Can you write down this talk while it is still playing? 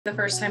The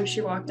first time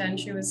she walked in,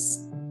 she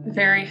was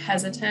very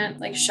hesitant,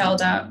 like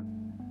shelled up.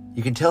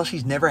 You can tell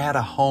she's never had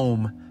a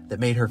home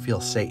that made her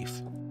feel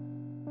safe.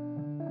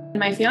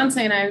 My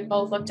fiance and I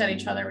both looked at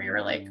each other. We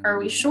were like, are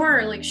we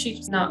sure? Like,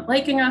 she's not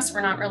liking us. We're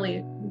not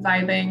really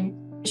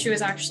vibing. She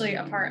was actually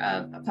a part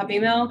of a puppy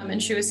mill,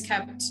 and she was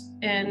kept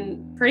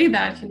in pretty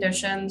bad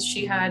conditions.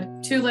 She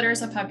had 2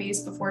 litters of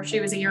puppies before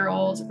she was a year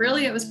old.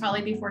 Really, it was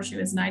probably before she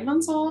was 9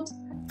 months old.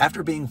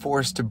 After being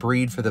forced to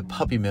breed for the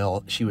puppy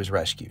mill, she was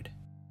rescued.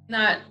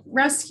 That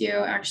rescue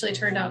actually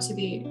turned out to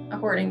be a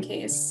hoarding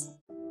case.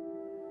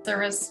 There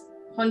was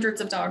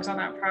hundreds of dogs on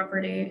that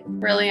property,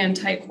 really in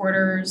tight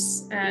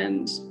quarters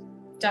and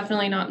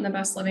definitely not in the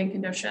best living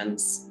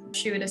conditions.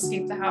 She would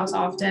escape the house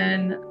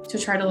often to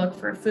try to look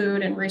for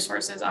food and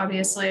resources,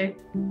 obviously.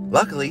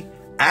 Luckily,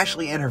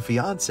 Ashley and her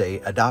fiance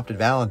adopted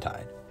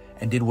Valentine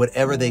and did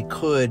whatever they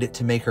could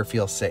to make her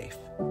feel safe.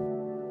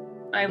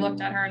 I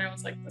looked at her and I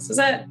was like, this is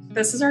it.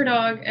 This is our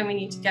dog and we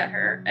need to get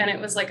her. And it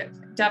was like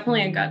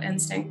definitely a gut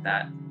instinct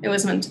that it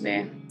was meant to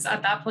be. So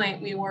at that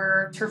point, we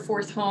were her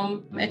 4th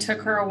home. It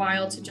took her a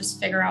while to just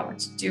figure out what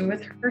to do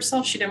with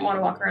herself. She didn't want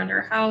to walk around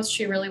her house.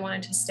 She really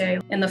wanted to stay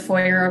in the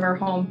foyer of our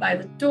home by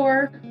the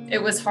door.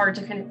 It was hard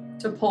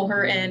to pull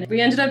her in. We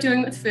ended up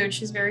doing it with food.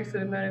 She's very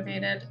food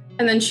motivated.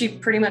 And then she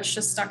pretty much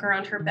just stuck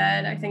around her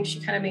bed. I think she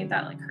kind of made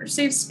that like her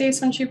safe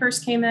space when she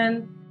first came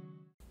in.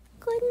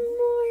 Good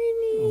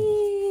morning.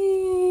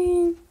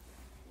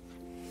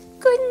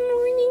 Good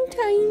morning,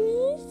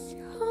 Tinies.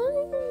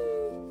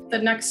 Hi. The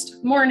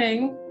next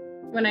morning,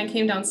 when I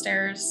came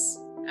downstairs,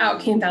 out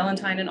came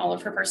Valentine in all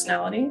of her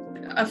personality.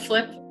 A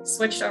flip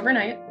switched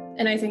overnight,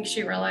 and I think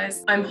she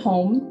realized, I'm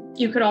home.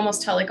 You could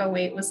almost tell like a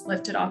weight was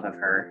lifted off of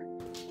her.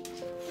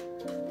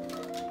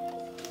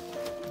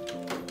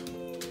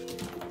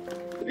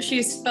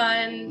 She's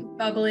fun,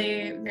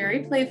 bubbly,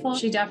 very playful.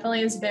 She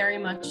definitely is very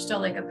much still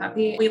like a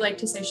puppy. We like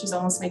to say she's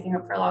almost making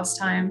up for lost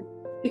time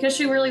because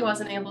she really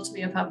wasn't able to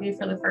be a puppy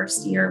for the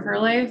first year of her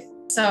life.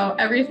 So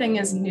everything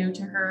is new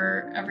to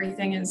her.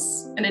 Everything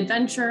is an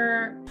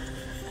adventure.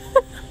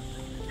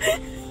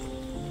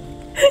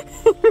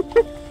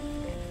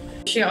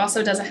 She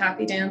also does a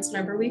happy dance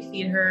whenever we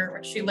feed her,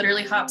 where she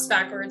literally hops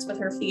backwards with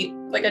her feet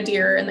like a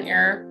deer in the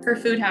air. Her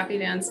food happy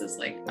dance is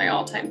like my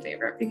all-time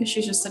favorite because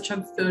she's just such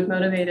a food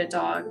motivated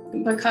dog.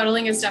 But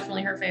cuddling is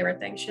definitely her favorite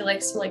thing. She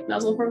likes to like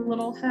nuzzle her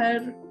little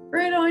head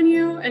right on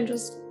you and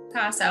just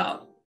pass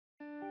out.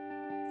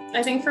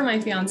 I think for my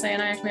fiance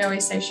and I, we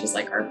always say she's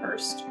like our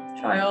first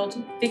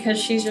child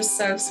because she's just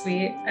so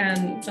sweet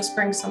and just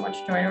brings so much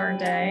joy to our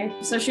day.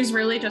 So she's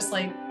really just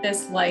like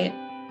this light,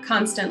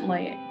 constant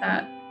light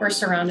that we're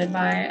surrounded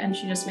by, and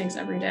she just makes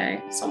every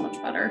day so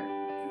much better.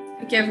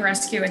 Give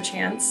rescue a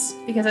chance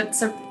because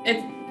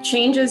it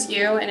changes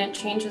you and it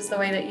changes the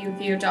way that you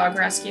view dog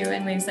rescue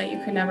in ways that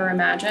you could never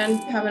imagine.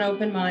 Have an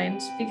open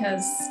mind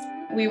because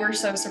we were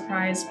so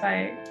surprised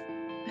by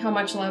how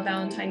much love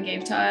Valentine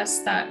gave to us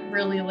that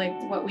really like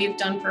what we've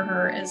done for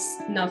her is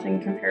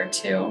nothing compared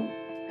to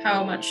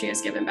how much she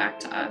has given back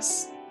to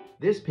us.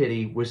 This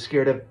Pitty was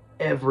scared of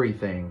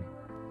everything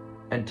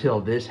until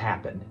this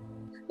happened.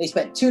 They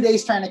spent 2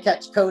 days trying to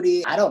catch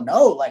Cody. I don't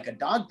know, like a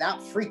dog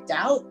that freaked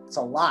out, it's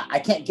a lot. I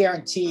can't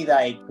guarantee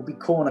that we'll be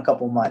cool in a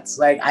couple months.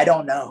 Like, I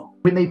don't know.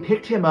 When they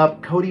picked him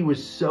up, Cody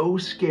was so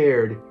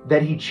scared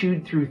that he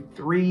chewed through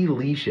 3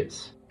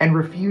 leashes and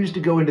refused to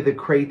go into the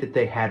crate that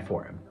they had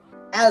for him.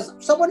 As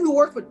someone who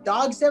worked with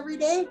dogs every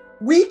day,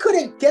 we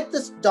couldn't get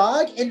this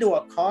dog into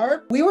a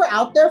car. We were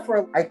out there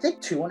for, I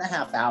think,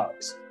 2.5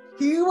 hours.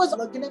 He was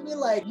looking at me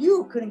like,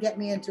 you couldn't get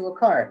me into a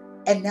car.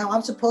 And now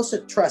I'm supposed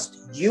to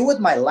trust you with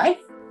my life?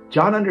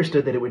 John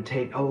understood that it would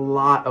take a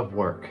lot of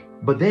work,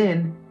 but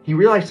then he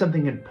realized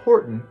something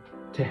important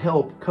to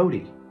help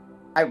Cody.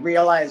 I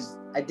realized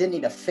I didn't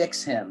need to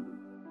fix him.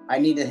 I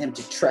needed him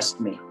to trust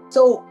me.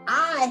 So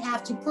I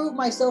have to prove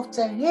myself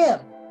to him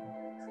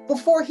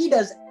before he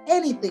does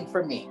anything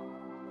for me.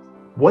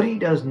 What he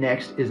does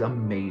next is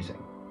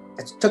amazing.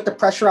 I took the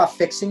pressure off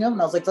fixing him,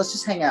 and I was like, let's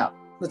just hang out.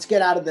 Let's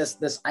get out of this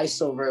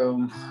ISO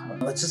room.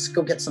 Let's just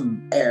go get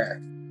some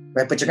air,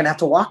 right? But you're gonna have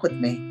to walk with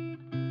me.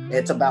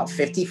 It's about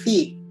 50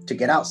 feet to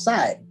get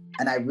outside.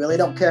 And I really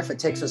don't care if it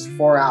takes us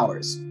 4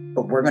 hours,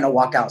 but we're gonna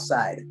walk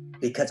outside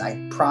because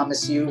I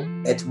promise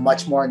you it's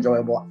much more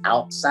enjoyable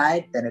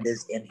outside than it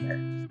is in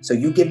here. So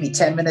you give me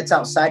 10 minutes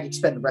outside, you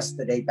spend the rest of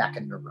the day back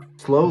in your room.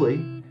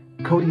 Slowly,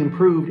 Cody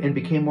improved and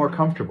became more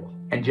comfortable,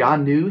 and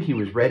John knew he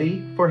was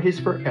ready for his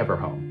forever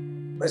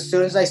home. As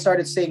soon as I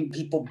started seeing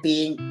people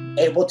being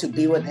able to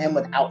be with him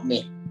without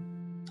me,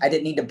 I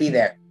didn't need to be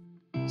there.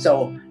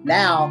 So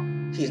now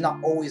he's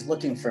not always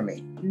looking for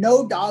me.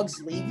 No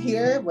dogs leave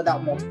here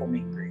without multiple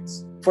meet and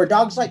greets. For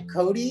dogs like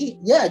Cody,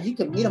 yeah, you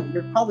can meet him.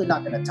 You're probably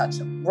not going to touch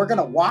him. We're going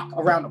to walk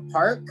around a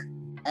park,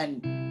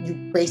 and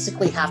you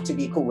basically have to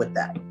be cool with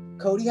that.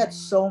 Cody had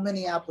so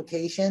many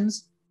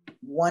applications.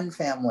 One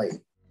family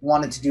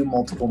wanted to do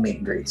multiple meet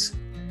and greets,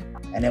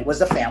 and it was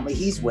the family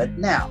he's with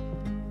now.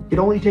 It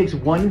only takes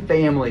one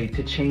family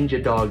to change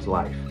a dog's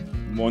life.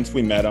 Once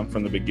we met him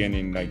from the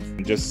beginning, like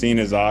just seeing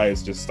his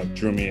eyes just like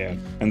drew me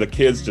in. And the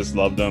kids just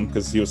loved him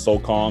because he was so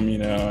calm, you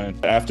know.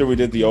 And after we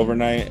did the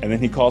overnight, and then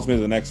he calls me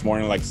the next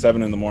morning, like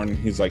 7 in the morning.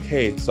 He's like,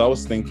 hey, so I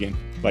was thinking,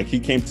 like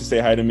he came to say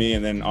hi to me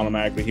and then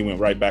automatically he went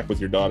right back with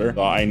your daughter.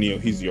 So I knew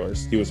he's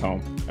yours. He was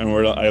home. And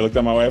I looked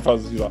at my wife,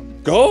 he's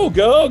like, go,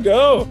 go,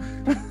 go.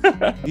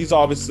 He's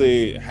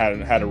obviously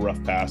had a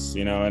rough past,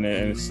 you know, and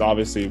it's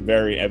obviously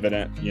very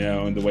evident, you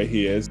know, in the way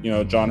he is. You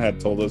know, John had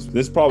told us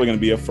this is probably going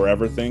to be a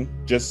forever thing.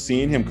 Just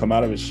seeing him come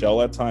out of his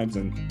shell at times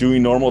and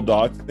doing normal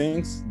dog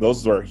things,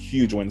 those are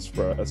huge wins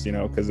for us, you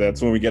know, because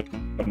that's when we get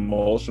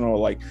emotional,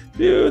 like,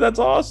 dude, that's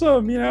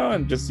awesome, you know,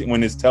 and just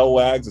when his tail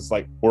wags, it's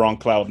like we're on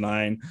cloud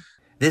 9.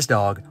 This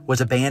dog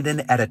was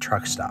abandoned at a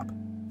truck stop.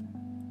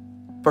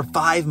 For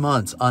 5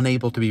 months,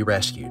 unable to be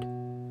rescued.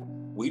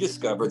 We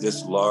discovered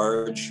this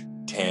large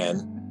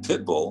tan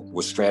pit bull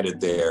was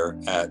stranded there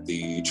at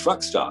the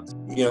truck stop.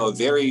 You know, a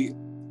very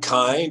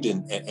kind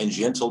and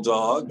gentle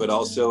dog, but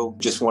also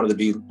just wanted to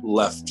be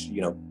left,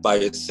 you know, by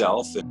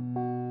itself.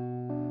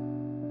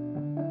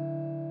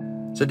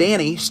 So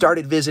Danny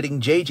started visiting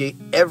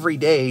JJ every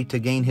day to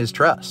gain his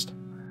trust.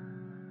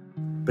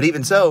 But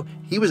even so,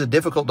 he was a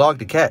difficult dog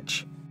to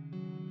catch.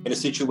 In a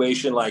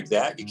situation like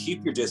that, you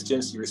keep your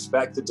distance, you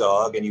respect the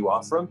dog, and you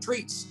offer him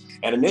treats.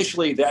 And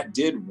initially that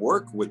did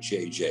work with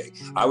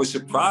JJ. I was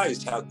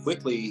surprised how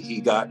quickly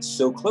he got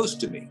so close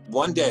to me.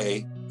 One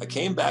day, I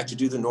came back to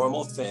do the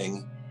normal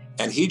thing,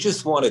 and he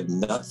just wanted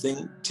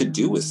nothing to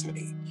do with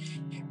me.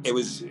 It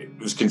was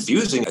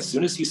confusing. As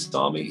soon as he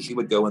saw me, he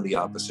would go in the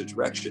opposite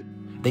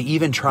direction. They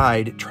even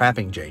tried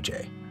trapping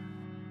JJ,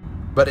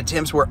 but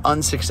attempts were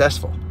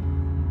unsuccessful.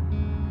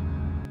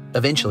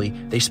 Eventually,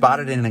 they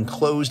spotted an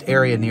enclosed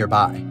area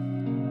nearby,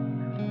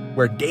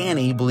 where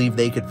Danny believed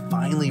they could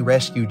finally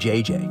rescue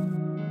JJ.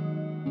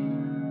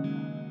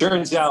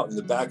 Turns out in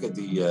the back of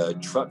the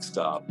truck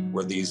stop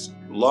were these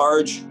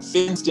large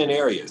fenced-in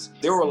areas.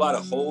 There were a lot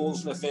of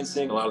holes in the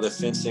fencing. A lot of the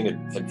fencing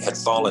had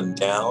fallen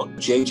down.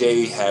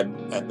 JJ had,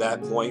 at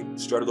that point,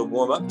 started to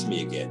warm up to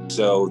me again.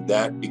 So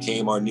that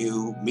became our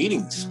new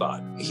meeting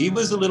spot. He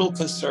was a little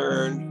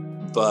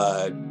concerned,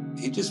 but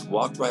he just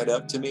walked right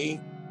up to me,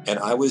 and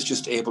I was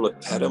just able to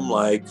pet him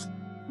like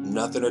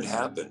nothing had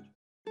happened.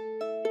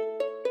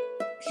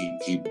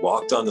 He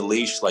walked on the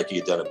leash like he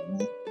had done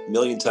a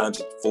million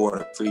times before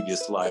in a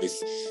previous life.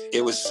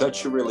 It was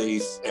such a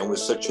relief and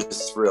was such a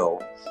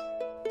thrill.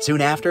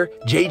 Soon after,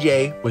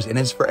 JJ was in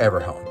his forever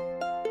home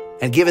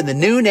and given the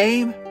new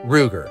name,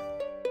 Ruger.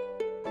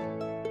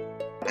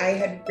 I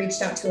had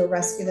reached out to a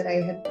rescue that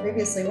I had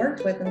previously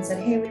worked with and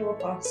said, hey, we will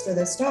foster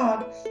this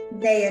dog.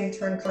 They in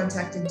turn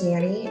contacted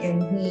Danny,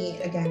 and he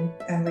again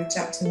reached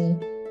out to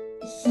me.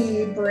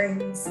 He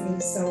brings me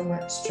so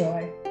much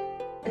joy,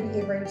 and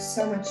he brings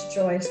so much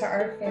joy to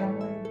our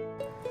family.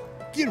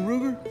 Get him,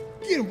 Ruger.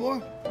 Get him,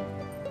 boy.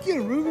 Get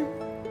him,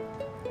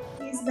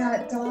 Ruger. He's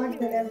that dog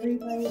that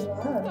everybody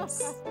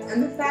loves.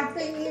 And the fact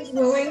that he's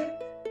willing,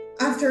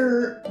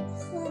 after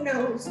who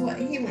knows what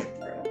he went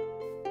through,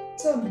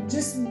 so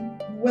just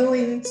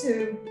willing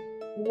to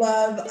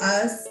love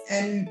us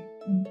and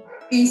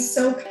be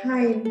so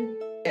kind.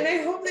 And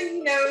I hope that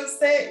he knows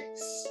that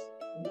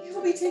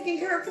he'll be taken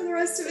care of for the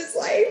rest of his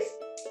life.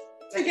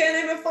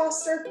 Again, I'm a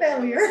foster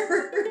failure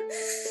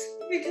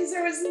because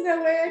there was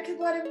no way I could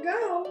let him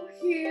go.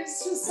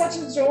 He's just such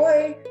a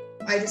joy.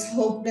 I just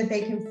hope that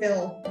they can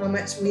feel how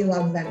much we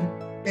love them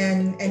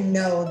and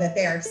know that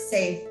they are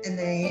safe and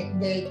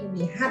they can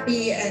be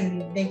happy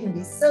and they can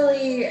be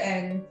silly,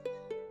 and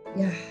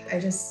yeah,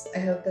 I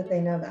hope that they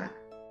know that.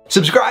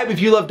 Subscribe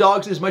if you love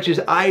dogs as much as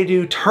I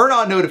do. Turn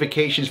on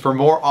notifications for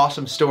more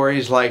awesome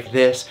stories like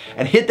this,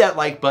 and hit that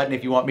like button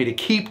if you want me to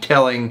keep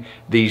telling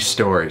these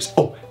stories.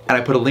 Oh, and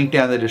I put a link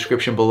down in the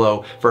description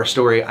below for a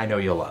story I know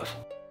you'll love.